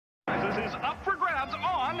is up for grabs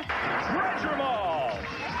on Treasure Mall.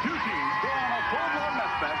 Two teams go on a full-blown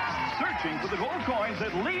mess fest, searching for the gold coins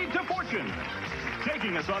that lead to fortune.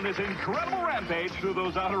 Taking us on this incredible rampage through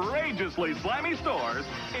those outrageously slimy stores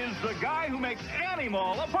is the guy who makes any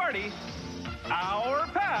mall a party, our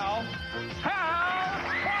pal, Hal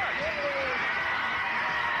Park.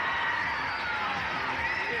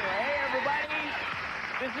 Hey, everybody.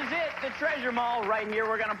 This is it, the Treasure Mall. Right here,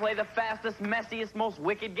 we're going to play the fastest, messiest, most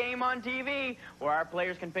wicked game on TV, where our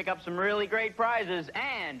players can pick up some really great prizes.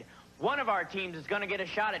 And one of our teams is going to get a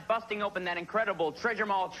shot at busting open that incredible Treasure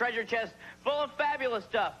Mall treasure chest full of fabulous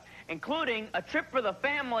stuff, including a trip for the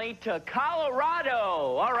family to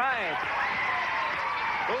Colorado. All right.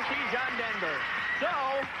 We'll see John Denver. So,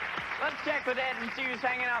 let's check with Ed and see who's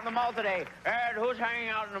hanging out in the mall today. Ed, who's hanging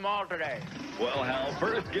out in the mall today? Well, Hal,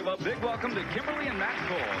 first give a big welcome to Kimberly and Matt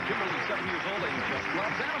Cole. Kimberly's 7 years old and just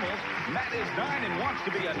loves animals. Matt is 9 and wants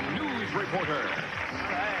to be a news reporter. All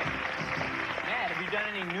right. Matt, have you done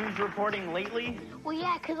any news reporting lately? Well,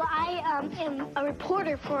 yeah, because I am a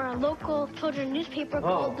reporter for a local children's newspaper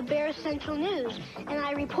called the Bears Central News, and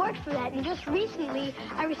I report for that. And just recently,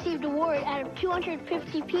 I received an award out of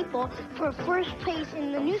 250 people for first place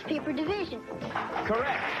in the newspaper division.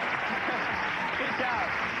 Correct. Good job.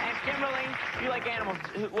 And Kimberly, you like animals.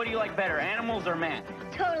 What do you like better, animals or Matt?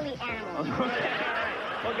 Totally animals.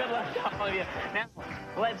 Well, good luck to all of you. Now,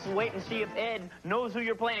 let's wait and see if Ed knows who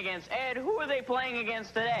you're playing against. Ed, who are they playing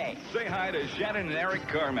against today? Say hi to Shannon and Eric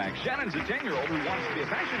Carmack. Shannon's a 10-year-old who wants to be a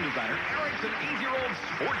fashion designer. Eric's an 8-year-old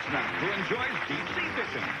sportsman who enjoys deep-sea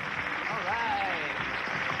fishing. All right.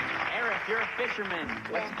 Eric, you're a fisherman.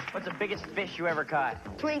 What's the biggest fish you ever caught?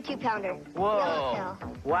 22-pounder. Whoa. Yellowtail.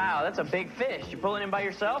 Wow, that's a big fish. You pulling in by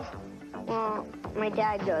yourself? Well, my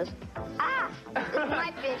dad does. Ah! It's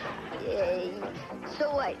my fish.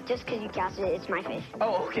 So what? Just because you cast it, it's my fish.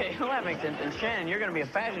 Oh, okay. Well, that makes sense. And Shannon, you're going to be a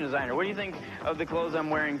fashion designer. What do you think of the clothes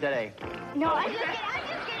I'm wearing today? No, I'm just kidding.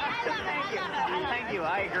 I love it. Thank you.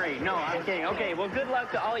 I agree. No, I'm kidding. Okay, well, good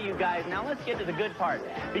luck to all you guys. Now, let's get to the good part.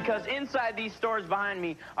 Because inside these stores behind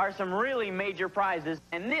me are some really major prizes,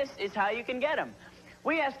 and this is how you can get them.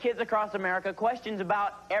 We ask kids across America questions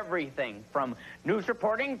about everything, from news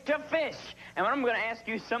reporting to fish. And I'm going to ask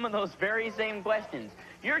you some of those very same questions.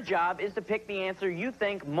 Your job is to pick the answer you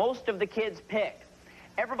think most of the kids pick.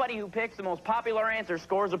 Everybody who picks the most popular answer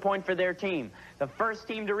scores a point for their team. The first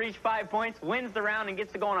team to reach 5 points wins the round and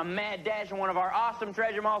gets to go on a mad dash in one of our awesome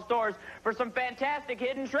Treasure Mall stores for some fantastic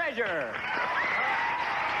hidden treasure.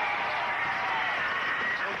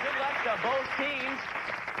 Well, good luck to both teams.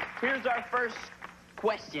 Here's our first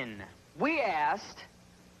question. We asked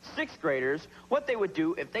 6th graders what they would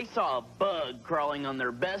do if they saw a bug crawling on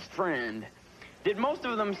their best friend. Did most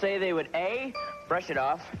of them say they would A, brush it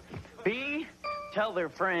off, B, tell their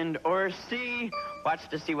friend, or C, watch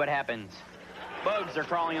to see what happens? Bugs are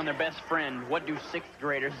crawling on their best friend. What do 6th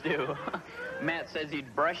graders do? Matt says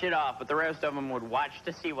he'd brush it off, but the rest of them would watch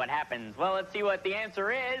to see what happens. Well, let's see what the answer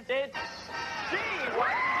is. It's C, watch to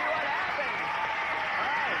see what happens. All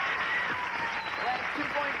right. Well, that's 2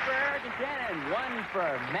 points for Eric and Shannon, 1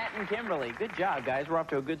 for Matt and Kimberly. Good job, guys. We're off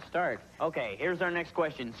to a good start. Okay, here's our next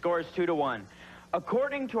question. Score is 2-1.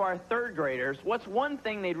 According to our 3rd graders, what's one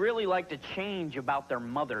thing they'd really like to change about their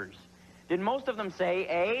mothers? Did most of them say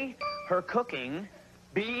A, her cooking,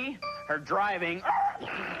 B, her driving,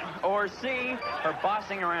 or C, her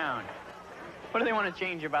bossing around? What do they want to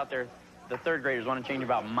change about the 3rd graders want to change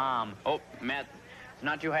about mom? Oh, Matt is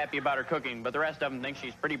not too happy about her cooking, but the rest of them think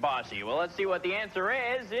she's pretty bossy. Well, let's see what the answer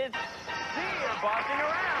is. It's C, her bossing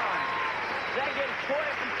around. That gives 4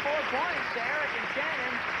 points to Eric and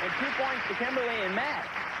Shannon and 2 points to Kimberly and Matt.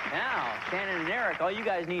 Now, Shannon and Eric, all you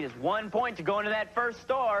guys need is 1 point to go into that first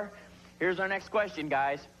store. Here's our next question,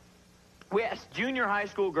 guys. We asked junior high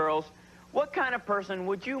school girls, what kind of person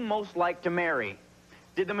would you most like to marry?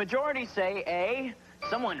 Did the majority say A,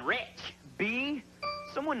 someone rich, B,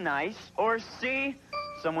 someone nice, or C,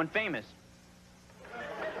 someone famous?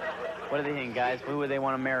 What do they think, guys? Who would they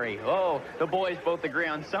want to marry? Oh, the boys both agree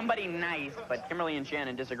on somebody nice, but Kimberly and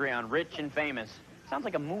Shannon disagree on rich and famous. Sounds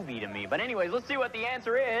like a movie to me. But anyways, let's see what the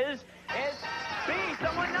answer is. It's B,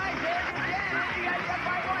 someone nice. Eric and Shannon, you guys got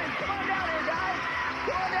 5 points. Come on down here, guys.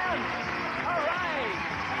 Come on down. All right.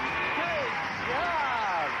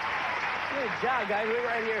 Good job, guys. We're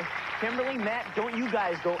right here. Kimberly, Matt, don't you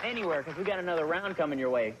guys go anywhere, because we got another round coming your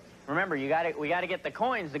way. Remember, we got to get the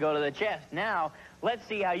coins to go to the chest. Now, let's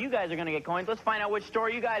see how you guys are going to get coins. Let's find out which store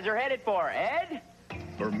you guys are headed for. Ed?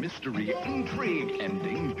 For mystery, intrigue, and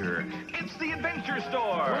danger, it's the Adventure Store. Ooh,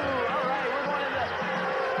 all right, we're going to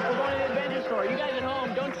the Adventure store. You guys at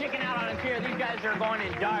home, don't chicken out on us here. These guys are going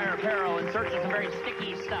in dire peril and searching some very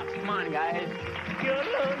sticky stuff. Come on, guys. You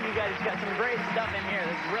guys got some great stuff in here.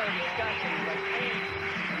 This is really disgusting. But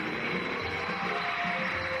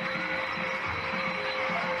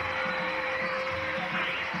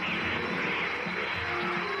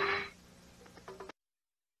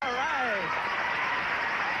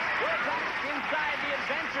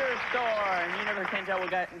store, and you never can tell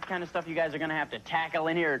what kind of stuff you guys are going to have to tackle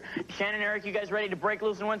in here. Shannon, Eric, you guys ready to break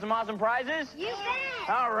loose and win some awesome prizes? You bet!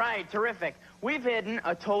 All right, terrific. We've hidden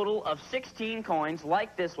a total of 16 coins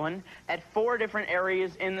like this one at 4 different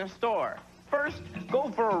areas in the store. First, go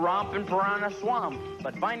for a romp in Piranha Swamp,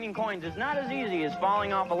 but finding coins is not as easy as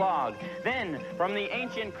falling off a log. Then, from the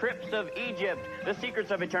ancient crypts of Egypt, the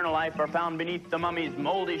secrets of eternal life are found beneath the mummy's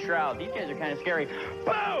moldy shroud. These guys are kind of scary.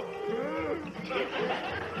 Boom!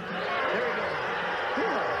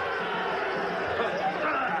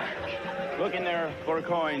 Look in there for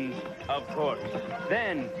coins, of course.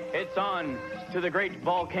 Then, it's on to the great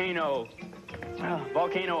volcano.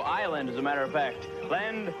 Volcano Island, as a matter of fact.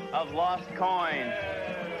 Land of lost coins.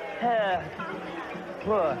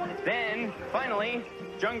 Then, finally,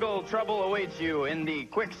 jungle trouble awaits you in the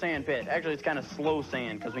quicksand pit. Actually, it's kind of slow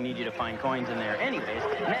sand because we need you to find coins in there. Anyways,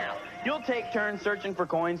 now, you'll take turns searching for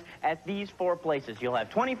coins at these 4 places. You'll have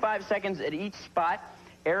 25 seconds at each spot.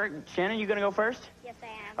 Eric, Shannon, you going to go first? Yes, I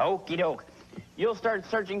am. Okie doke. You'll start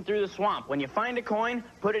searching through the swamp. When you find a coin,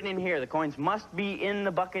 put it in here. The coins must be in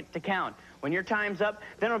the bucket to count. When your time's up,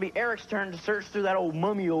 then it'll be Eric's turn to search through that old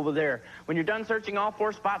mummy over there. When you're done searching all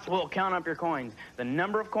 4 spots, we'll count up your coins. The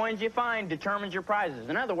number of coins you find determines your prizes.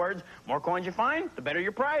 In other words, more coins you find, the better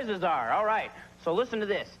your prizes are. All right, so listen to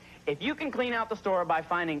this. If you can clean out the store by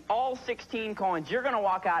finding all 16 coins, you're going to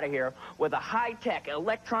walk out of here with a high-tech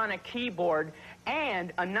electronic keyboard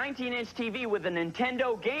and a 19-inch TV with a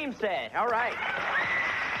Nintendo game set. All right.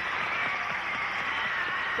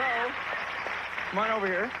 So, come on over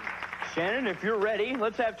here. Shannon, if you're ready,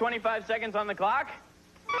 let's have 25 seconds on the clock.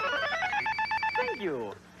 Thank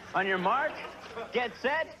you. On your mark, get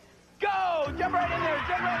set, go! Jump right in there,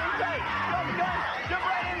 jump right inside. Jump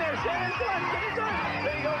right in there. Shannon, come on, get it done.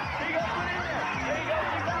 There you go, put it in there. There you go,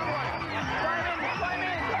 you found one. Climb in.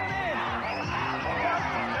 There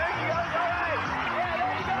you go, all right. Yeah,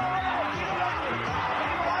 there you go, all right. Keep it up.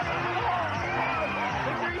 Keep walking into the hole.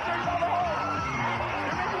 Make sure you search all the holes.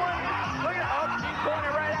 You're missing one. Look at it. Oh, she's pulling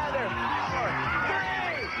it right out of there. 4, 3,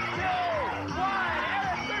 2, 1.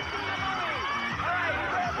 Eric, search for the money. All right, you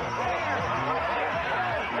grab it there.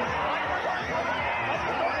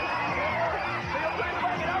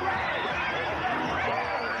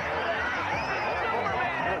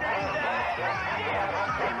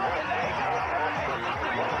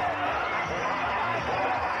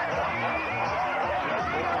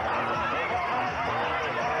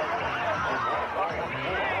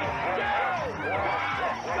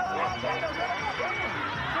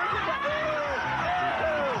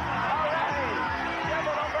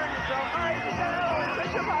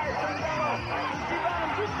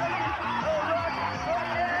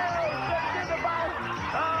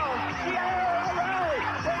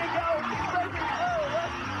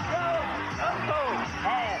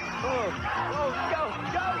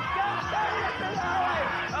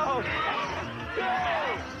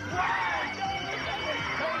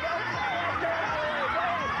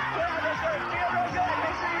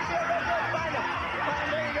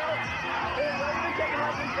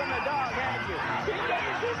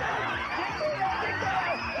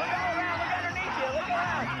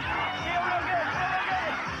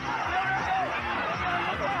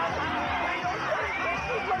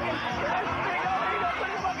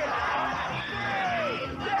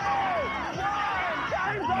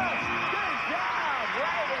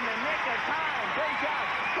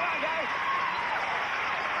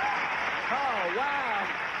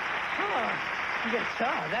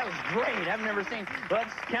 Oh, that was great. I've never seen.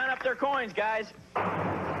 Let's count up their coins, guys. 1, 2.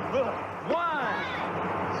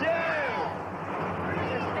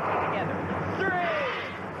 Just stick it together. 3,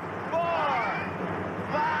 4,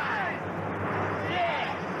 5, 6,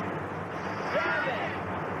 7,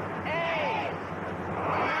 8,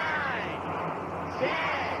 9,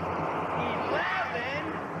 10, 11,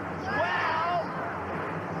 12,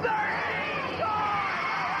 13 coins!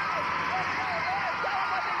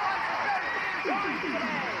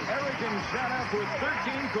 Everything's Santa for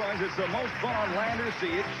 13 coins. It's the most fun on land or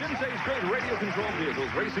sea. It's Shinsei's great radio-controlled vehicles,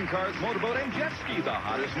 racing cars, motorboat, and jet ski. The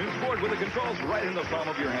hottest new sport with the controls right in the palm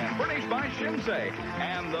of your hand. Furnished by Shinsei.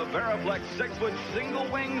 And the Veriflex 6-foot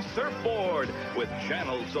single-wing surfboard with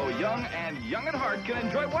channels so young and young at heart can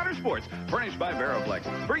enjoy water sports. Furnished by Veriflex.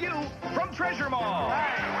 For you, from Treasure Mall.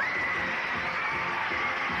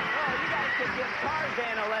 Give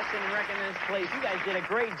Tarzan a lesson in wrecking this place. You guys did a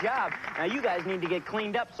great job. Now you guys need to get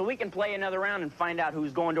cleaned up so we can play another round and find out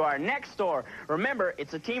who's going to our next store. Remember,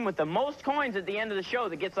 it's a team with the most coins at the end of the show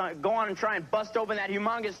that gets on, go on and try and bust open that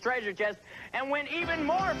humongous treasure chest and win even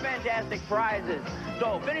more fantastic prizes.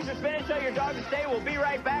 So finish your spinach, tell your dog to stay. We'll be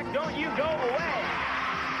right back. Don't you go away.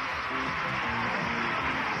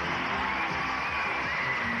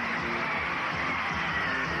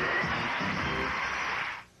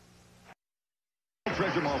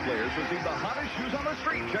 Treasure Mall players receive the hottest shoes on the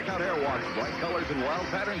street. Check out Airwalk's bright colors and wild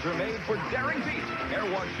patterns are made for daring feet.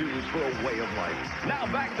 Airwalk shoes for a way of life.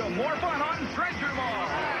 Now back to more fun on Treasure Mall.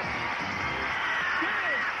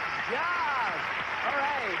 Good job. All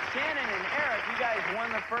right, Shannon and Eric, you guys won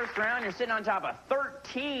the first round. You're sitting on top of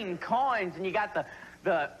 13 coins, and you got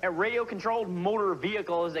the radio-controlled motor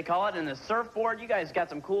vehicle, as they call it, and the surfboard. You guys got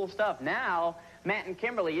some cool stuff. Now, Matt and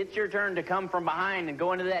Kimberly, it's your turn to come from behind and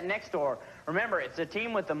go into that next door. Remember, it's a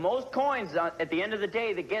team with the most coins at the end of the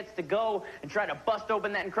day that gets to go and try to bust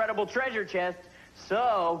open that incredible treasure chest.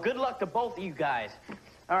 So, good luck to both of you guys.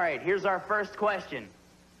 All right, here's our first question.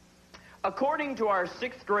 According to our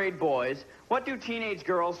 6th grade boys, what do teenage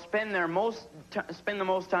girls spend the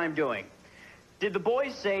most time doing? Did the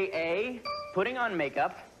boys say A, putting on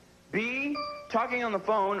makeup, B, talking on the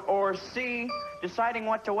phone, or C, deciding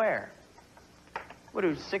what to wear? What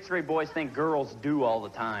do 6th grade boys think girls do all the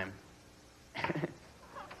time?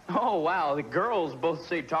 Oh, wow, the girls both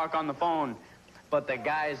say talk on the phone, but the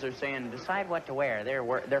guys are saying decide what to wear.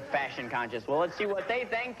 They're fashion conscious. Well, let's see what they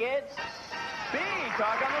think. It's B,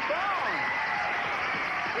 talk on the phone.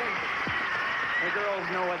 The girls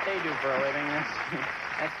know what they do for a living.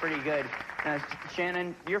 That's pretty good. Now,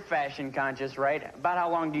 Shannon, you're fashion conscious, right? About how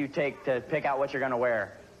long do you take to pick out what you're going to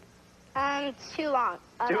wear? It's too long.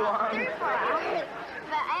 Too long?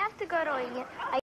 But I have to go to a